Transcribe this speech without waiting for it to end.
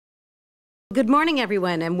Good morning,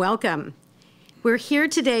 everyone, and welcome. We're here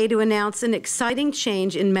today to announce an exciting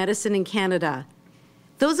change in medicine in Canada.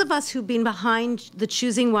 Those of us who've been behind the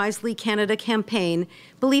Choosing Wisely Canada campaign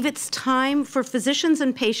believe it's time for physicians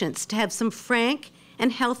and patients to have some frank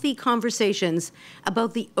and healthy conversations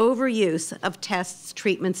about the overuse of tests,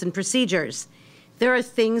 treatments, and procedures. There are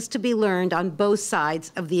things to be learned on both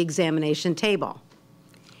sides of the examination table.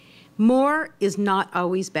 More is not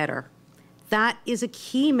always better. That is a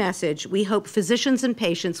key message we hope physicians and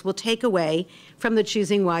patients will take away from the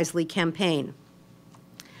Choosing Wisely campaign.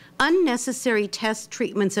 Unnecessary tests,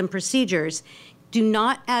 treatments, and procedures do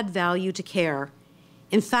not add value to care.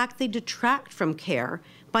 In fact, they detract from care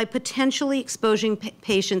by potentially exposing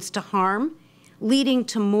patients to harm, leading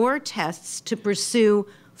to more tests to pursue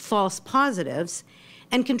false positives,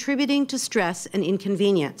 and contributing to stress and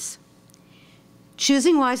inconvenience.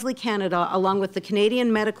 Choosing Wisely Canada, along with the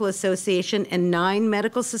Canadian Medical Association and 9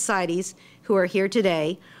 medical societies who are here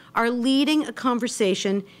today, are leading a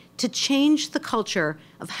conversation to change the culture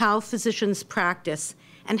of how physicians practice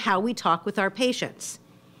and how we talk with our patients.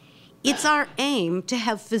 It's our aim to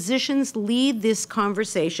have physicians lead this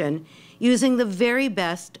conversation using the very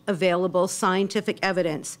best available scientific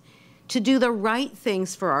evidence to do the right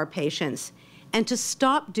things for our patients and to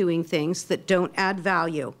stop doing things that don't add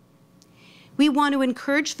value. We want to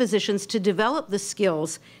encourage physicians to develop the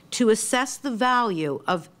skills to assess the value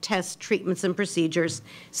of tests, treatments, and procedures,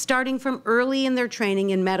 starting from early in their training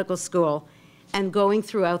in medical school and going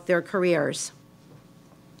throughout their careers.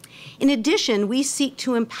 In addition, we seek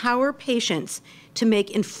to empower patients to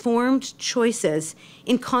make informed choices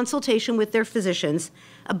in consultation with their physicians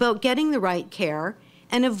about getting the right care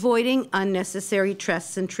and avoiding unnecessary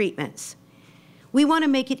tests and treatments. We want to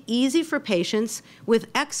make it easy for patients with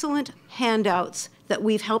excellent handouts that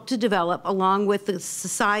we've helped to develop along with the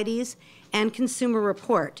societies and consumer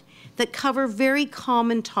report that cover very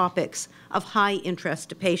common topics of high interest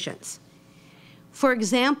to patients. For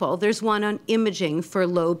example, there's one on imaging for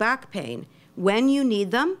low back pain, when you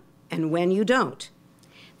need them and when you don't.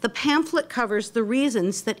 The pamphlet covers the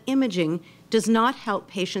reasons that imaging does not help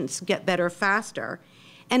patients get better faster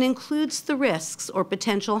and includes the risks or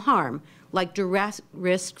potential harm, like direct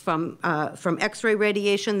risk from X-ray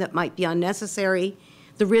radiation that might be unnecessary,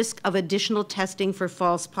 the risk of additional testing for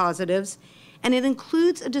false positives, and it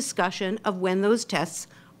includes a discussion of when those tests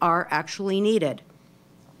are actually needed.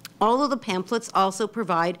 All of the pamphlets also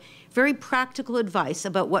provide very practical advice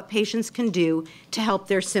about what patients can do to help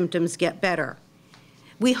their symptoms get better.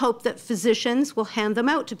 We hope that physicians will hand them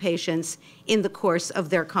out to patients in the course of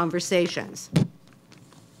their conversations.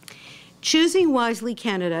 Choosing Wisely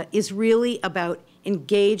Canada is really about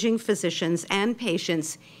engaging physicians and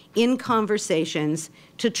patients in conversations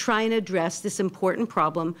to try and address this important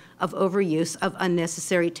problem of overuse of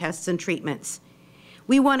unnecessary tests and treatments.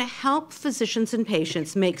 We want to help physicians and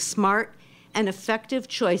patients make smart and effective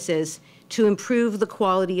choices to improve the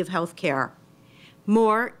quality of health care.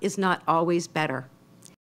 More is not always better.